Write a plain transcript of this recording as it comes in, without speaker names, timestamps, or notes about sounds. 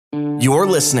You're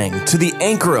listening to the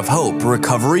Anchor of Hope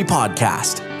Recovery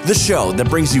Podcast, the show that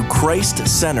brings you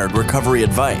Christ-centered recovery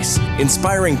advice,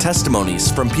 inspiring testimonies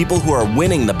from people who are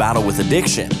winning the battle with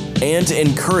addiction, and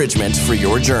encouragement for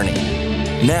your journey.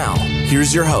 Now,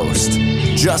 here's your host,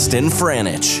 Justin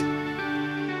Franich.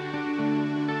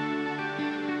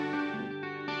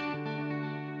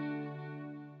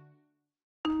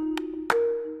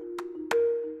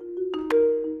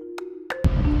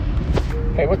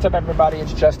 Hey, what's up, everybody?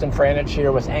 It's Justin Franich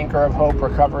here with Anchor of Hope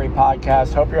Recovery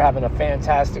Podcast. Hope you're having a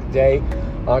fantastic day.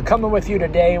 Coming with you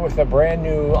today with a brand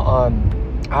new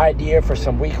idea for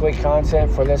some weekly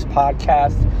content for this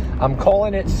podcast. I'm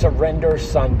calling it Surrender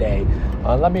Sunday.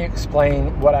 Let me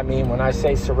explain what I mean when I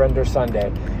say Surrender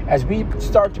Sunday. As we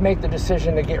start to make the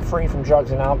decision to get free from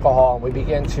drugs and alcohol, and we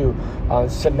begin to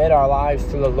submit our lives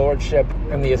to the Lordship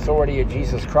and the authority of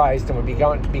Jesus Christ, and we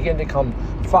begin to become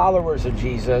followers of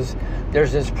Jesus,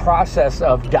 there's this process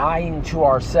of dying to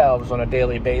ourselves on a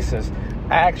daily basis.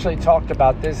 I actually talked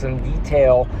about this in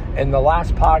detail in the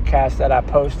last podcast that I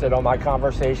posted on my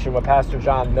conversation with Pastor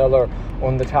John Miller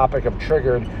on the topic of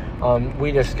Triggered.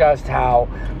 We discussed how,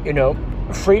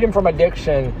 freedom from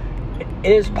addiction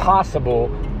is possible,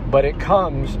 but it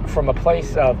comes from a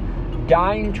place of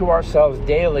dying to ourselves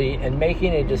daily and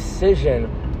making a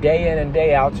decision day in and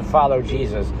day out to follow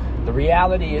Jesus. The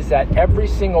reality is that every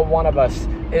single one of us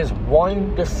is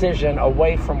one decision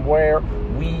away from where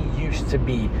we used to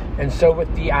be. And so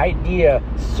with the idea,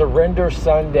 Surrender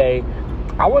Sunday,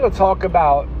 I want to talk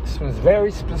about some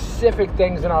very specific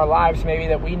things in our lives maybe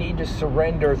that we need to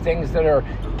surrender, things that are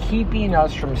keeping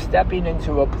us from stepping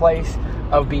into a place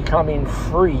of becoming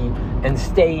free and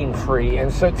staying free.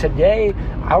 And so today,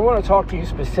 I want to talk to you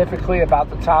specifically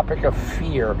about the topic of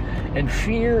fear. And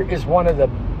fear is one of the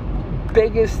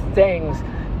biggest things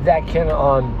that can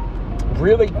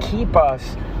really keep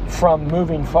us from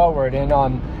moving forward. And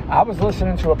I was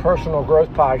listening to a personal growth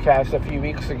podcast a few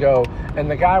weeks ago, and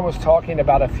the guy was talking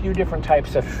about a few different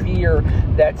types of fear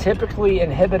that typically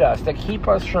inhibit us, that keep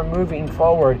us from moving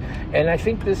forward. And I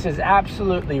think this is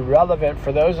absolutely relevant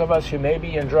for those of us who may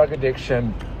be in drug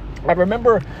addiction. I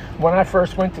remember when I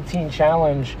first went to Teen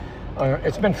Challenge,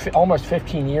 it's been almost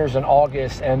 15 years in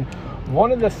August, and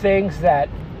one of the things that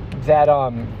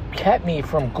kept me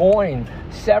from going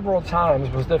several times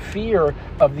was the fear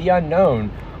of the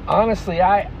unknown. Honestly,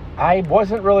 I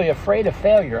wasn't really afraid of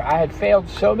failure. I had failed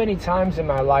so many times in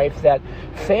my life that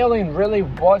failing really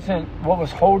wasn't what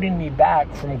was holding me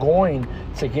back from going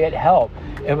to get help.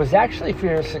 It was actually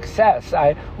fear of success.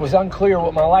 I was unclear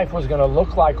what my life was going to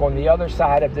look like on the other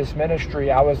side of this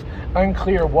ministry. I was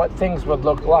unclear what things would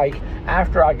look like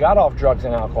after I got off drugs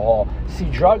and alcohol. See,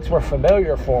 drugs were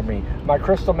familiar for me. My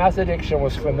crystal meth addiction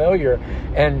was familiar,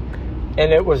 and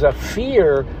it was a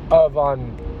fear of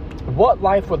what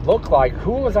life would look like.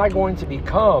 Who was I going to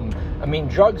become? I mean,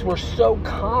 drugs were so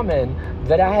common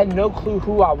that I had no clue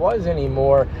who I was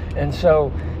anymore. And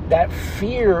so that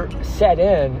fear set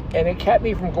in, and it kept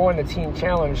me from going to Teen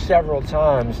Challenge several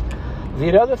times.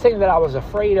 The other thing that I was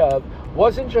afraid of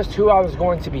wasn't just who I was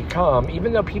going to become,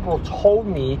 even though people told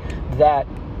me that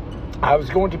I was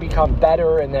going to become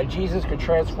better and that Jesus could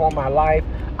transform my life.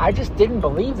 I just didn't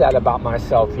believe that about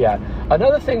myself yet.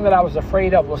 Another thing that I was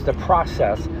afraid of was the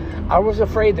process. I was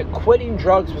afraid that quitting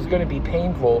drugs was going to be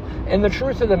painful. And the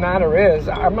truth of the matter is,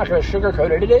 I'm not going to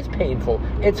sugarcoat it, it is painful.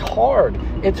 It's hard.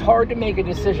 It's hard to make a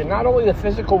decision. Not only the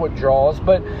physical withdrawals,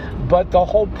 but the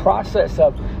whole process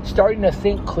of starting to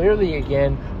think clearly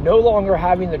again, no longer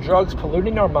having the drugs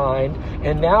polluting our mind,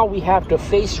 and now we have to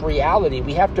face reality.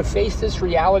 We have to face this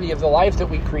reality of the life that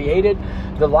we created,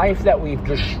 the life that we've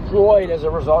destroyed as a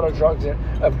result of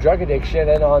drug addiction,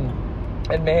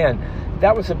 and man,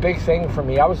 that was a big thing for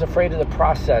me. I was afraid of the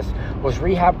process. Was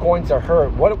rehab going to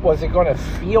hurt? What was it going to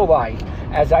feel like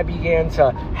as I began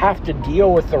to have to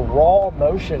deal with the raw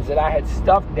emotions that I had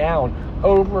stuffed down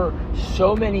over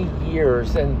so many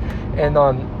years? And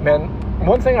man,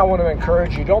 one thing I want to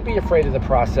encourage you, don't be afraid of the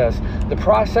process. The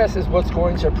process is what's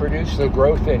going to produce the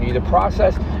growth in you. The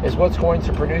process is what's going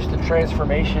to produce the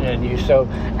transformation in you. So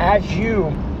as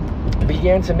you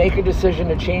begin to make a decision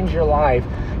to change your life,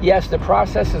 yes, the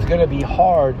process is going to be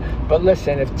hard, but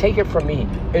listen, take it from me,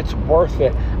 it's worth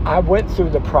it. I went through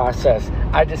the process.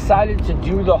 I decided to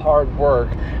do the hard work.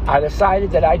 I decided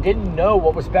that I didn't know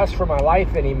what was best for my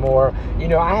life anymore.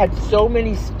 I had so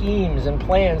many schemes and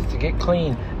plans to get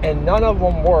clean, and none of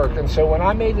them worked. And so when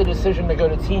I made the decision to go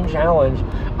to Teen Challenge,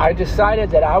 I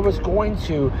decided that I was going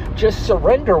to just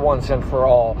surrender once and for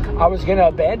all. I was going to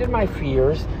abandon my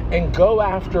fears and go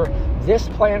after this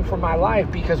plan for my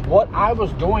life, because what I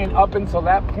was doing up until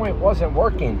that point wasn't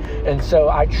working. And so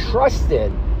I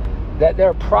trusted that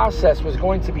their process was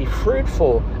going to be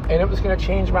fruitful and it was going to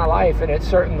change my life, and it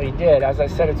certainly did. As I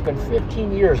said, it's been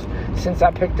 15 years since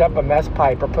I picked up a mess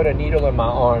pipe or put a needle in my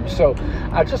arm. So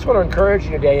I just want to encourage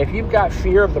you today, if you've got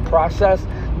fear of the process,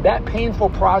 that painful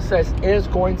process is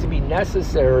going to be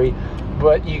necessary,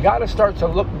 but you got to start to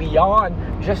look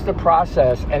beyond just the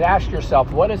process and ask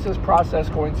yourself, what is this process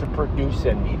going to produce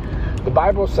in me? The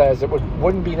Bible says,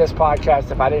 wouldn't be this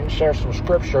podcast if I didn't share some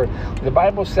scripture. The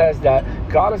Bible says that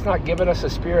God has not given us a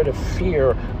spirit of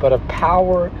fear, but of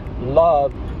power,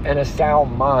 love, and a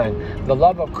sound mind. The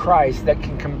love of Christ that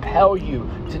can compel you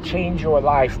to change your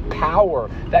life. Power,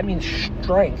 that means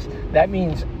strength. That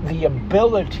means the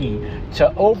ability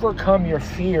to overcome your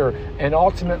fear and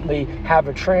ultimately have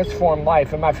a transformed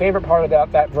life. And my favorite part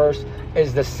about that verse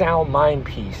is the sound mind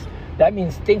piece. That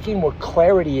means thinking with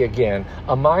clarity again,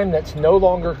 a mind that's no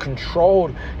longer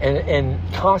controlled and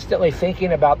constantly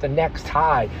thinking about the next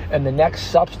high and the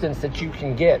next substance that you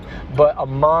can get, but a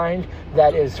mind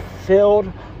that is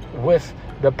filled with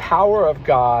the power of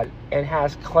God and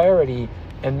has clarity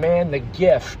and, man, the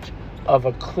gift of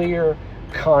a clear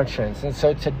conscience. And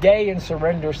so today in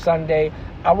Surrender Sunday,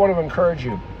 I want to encourage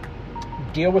you,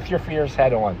 deal with your fears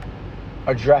head on,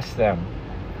 address them,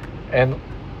 and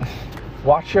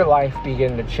watch your life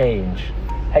begin to change.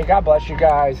 Hey, God bless you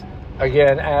guys.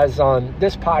 Again, as on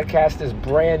this podcast is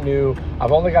brand new,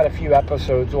 I've only got a few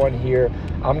episodes on here.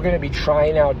 I'm going to be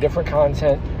trying out different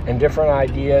content and different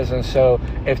ideas. And so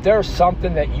if there's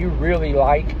something that you really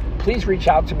like, please reach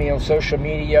out to me on social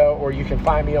media, or you can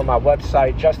find me on my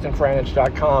website,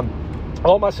 justinfranich.com.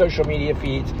 All my social media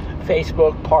feeds,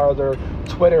 Facebook, Parler,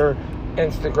 Twitter,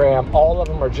 Instagram, all of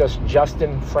them are just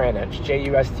Justin Franich,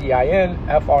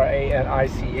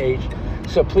 JustinFranich.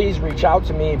 So please reach out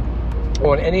to me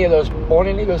on any of those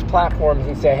platforms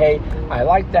and say, hey, I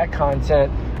like that content,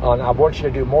 I want you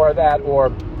to do more of that, or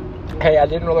hey, I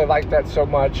didn't really like that so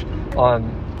much.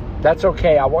 That's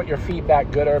okay. I want your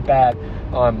feedback, good or bad.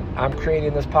 I'm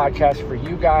creating this podcast for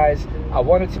you guys. I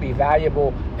want it to be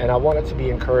valuable and I want it to be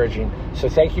encouraging. So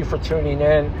thank you for tuning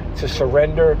in to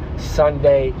Surrender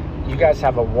Sunday. You guys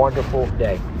have a wonderful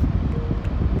day.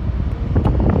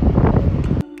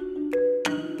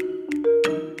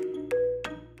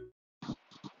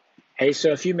 Hey,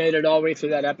 so if you made it all the way through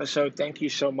that episode, thank you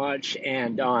so much.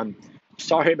 And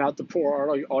sorry about the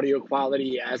poor audio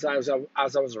quality. As I was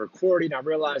recording, I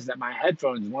realized that my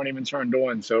headphones weren't even turned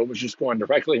on, so it was just going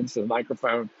directly into the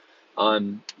microphone.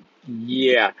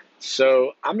 Yeah,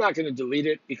 so I'm not going to delete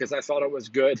it because I thought it was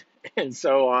good. And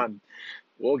so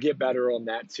we'll get better on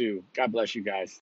that too. God bless you guys.